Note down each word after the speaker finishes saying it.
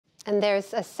And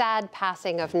there's a sad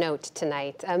passing of note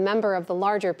tonight. A member of the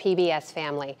larger PBS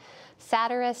family,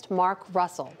 satirist Mark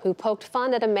Russell, who poked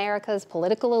fun at America's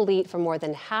political elite for more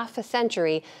than half a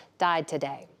century, died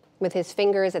today. With his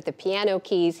fingers at the piano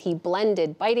keys, he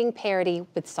blended biting parody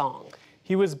with song.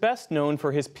 He was best known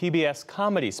for his PBS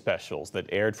comedy specials that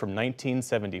aired from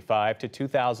 1975 to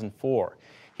 2004.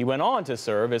 He went on to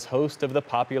serve as host of the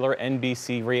popular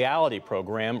NBC reality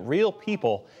program Real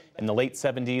People in the late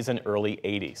 70s and early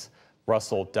 80s.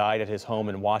 Russell died at his home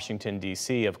in Washington,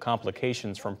 D.C. of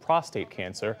complications from prostate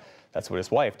cancer. That's what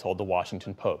his wife told the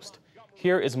Washington Post.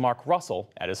 Here is Mark Russell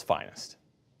at his finest.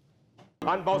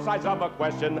 On both sides of a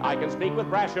question, I can speak with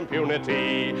brash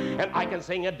impunity, and I can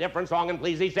sing a different song and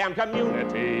please each damn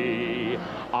community.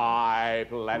 I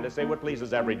plan to say what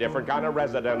pleases every different kind of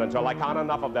resident until I count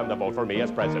enough of them to vote for me as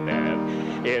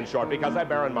president. In short, because I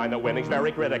bear in mind that winning's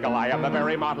very critical, I am the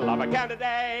very model of a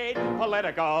candidate,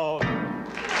 political.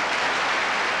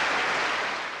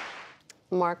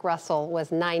 Mark Russell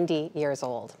was 90 years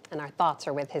old, and our thoughts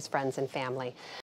are with his friends and family.